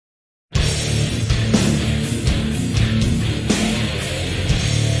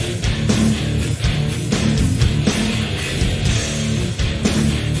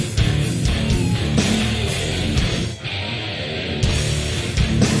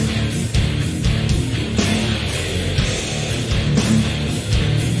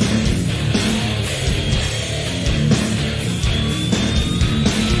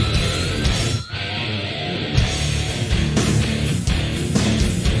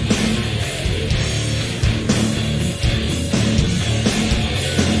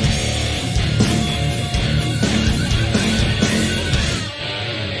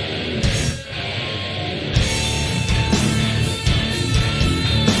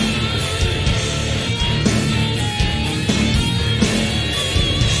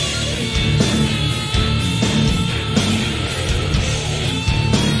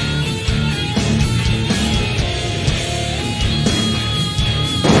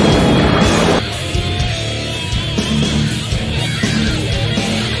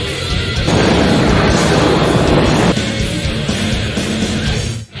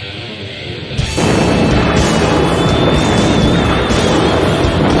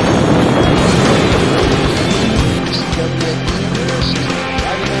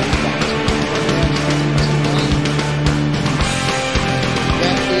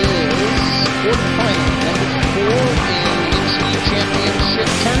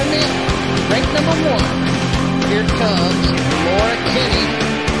comes Laura Kinney,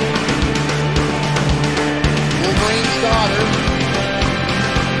 Wolverine's daughter,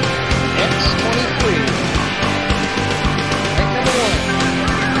 X-23. Rank number 1.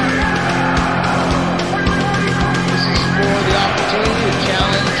 This is for the opportunity to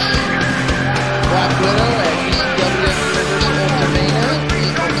challenge Black Widow at UCWF Universal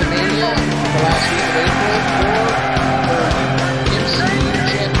Ultimania the last week of April for her MCU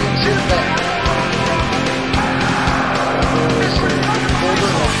championship belt. Holder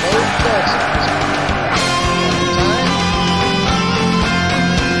of both belts at this time.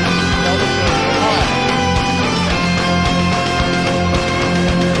 Held it for a while.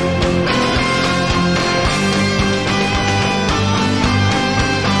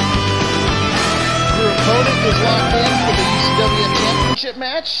 Your opponent is locked in for the UCWF championship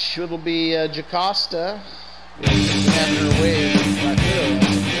match. It'll be Jocasta having her way with Black Widow.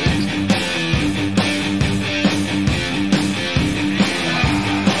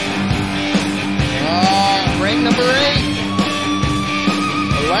 Rank number 8,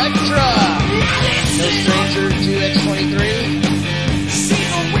 Elektra. No stranger to X-23.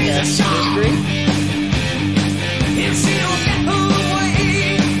 That's history.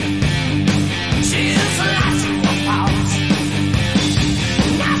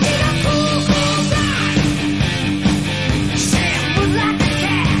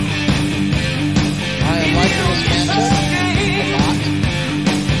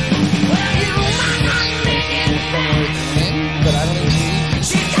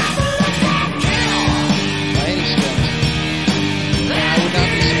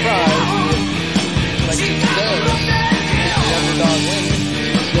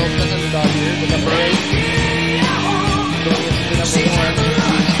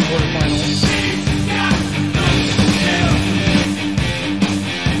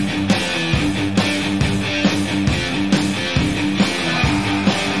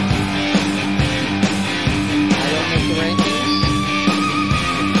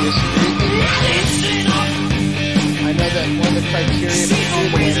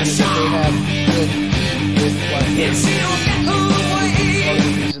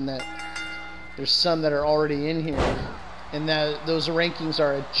 There's some that are already in here, and that those rankings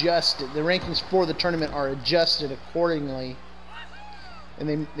are adjusted. The rankings for the tournament are adjusted accordingly,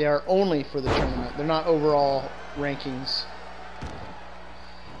 and they are only for the tournament. They're not overall rankings.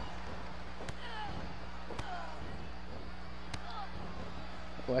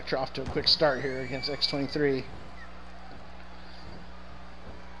 Elektra off to a quick start here against X-23.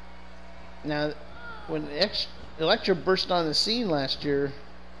 Now, when Elektra burst on the scene last year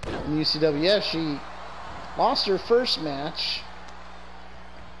in UCWF, she lost her first match.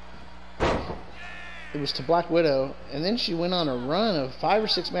 It was to Black Widow, and then she went on a run of 5 or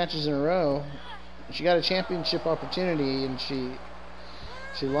 6 matches in a row. She got a championship opportunity, and she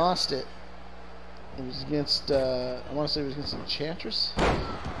lost it. It was against, I want to say it was against Enchantress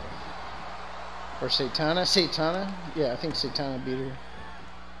or Satana. Satana, yeah, I think Satana beat her.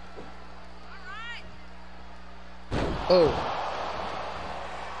 Oh.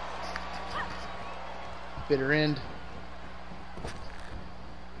 Bitter end.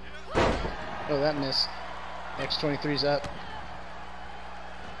 Oh, that missed. X-23's up.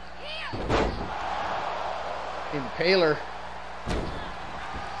 Impaler.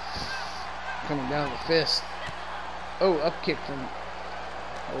 Coming down with the fist. Oh, up kick from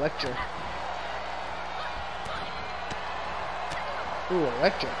Elektra. Ooh,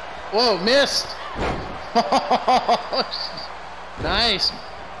 Elektra. Whoa, missed! Nice.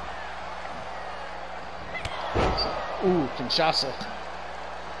 Ooh, Kinshasa.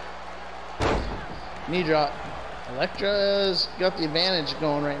 Knee drop. Elektra's got the advantage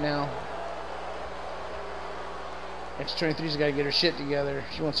going right now. X-23's got to get her shit together.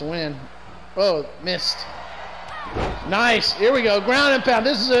 She wants to win. Oh, missed. Nice. Here we go. Ground and pound.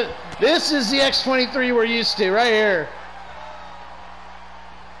 This is the X-23 we're used to right here.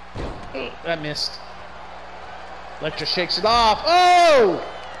 Oh, that missed. Elektra shakes it off. Oh!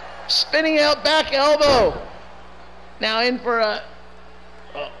 Spinning out back elbow. Now in for a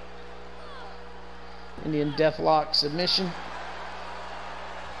Indian Deathlock submission.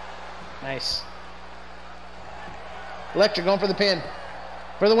 Nice. Elektra going for the pin.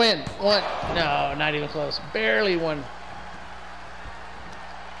 For the win. One. No, not even close. Barely won.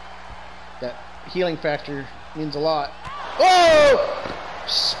 That healing factor means a lot. Oh!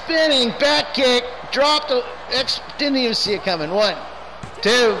 Spinning back kick. Dropped. Didn't even see it coming. 1,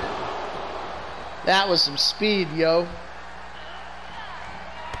 2. That was some speed, yo.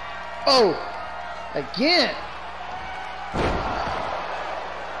 Oh! Again.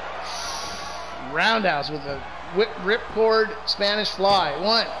 Roundhouse with a ripcord Spanish fly.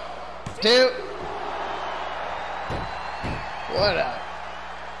 1, 2. What a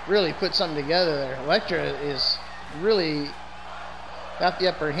really put something together there. Elektra is really got the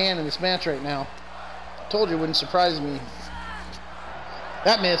upper hand in this match right now. Told you it wouldn't surprise me.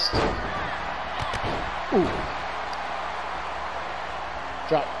 That missed. Ooh.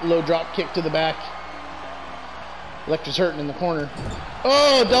 Low drop kick to the back. Elektra's hurting in the corner.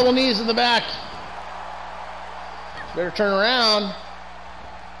 Oh, double knees in the back. Better turn around.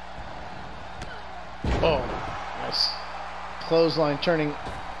 Oh, nice. Clothesline turning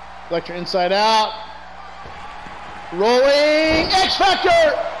Elektra inside out. Rolling X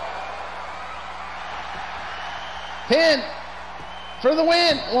Factor. Pin for the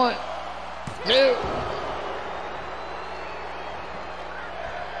win. 1, 2.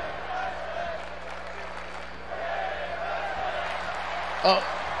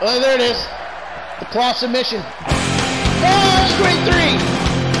 Oh, there it is. The claw submission. Oh, X-23.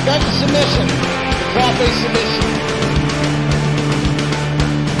 Got the submission. The claw face submission.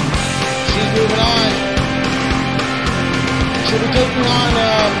 She's moving on. She'll be taking on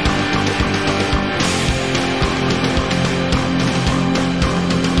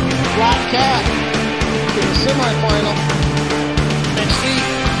Black Cat in the semifinal next week.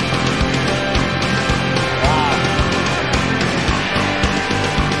 Wow.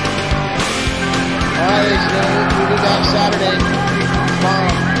 Alright, ladies and gentlemen, we'll be back Saturday,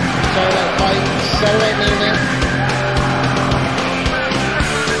 tomorrow. Saturday Night Fight, Saturday Main Event.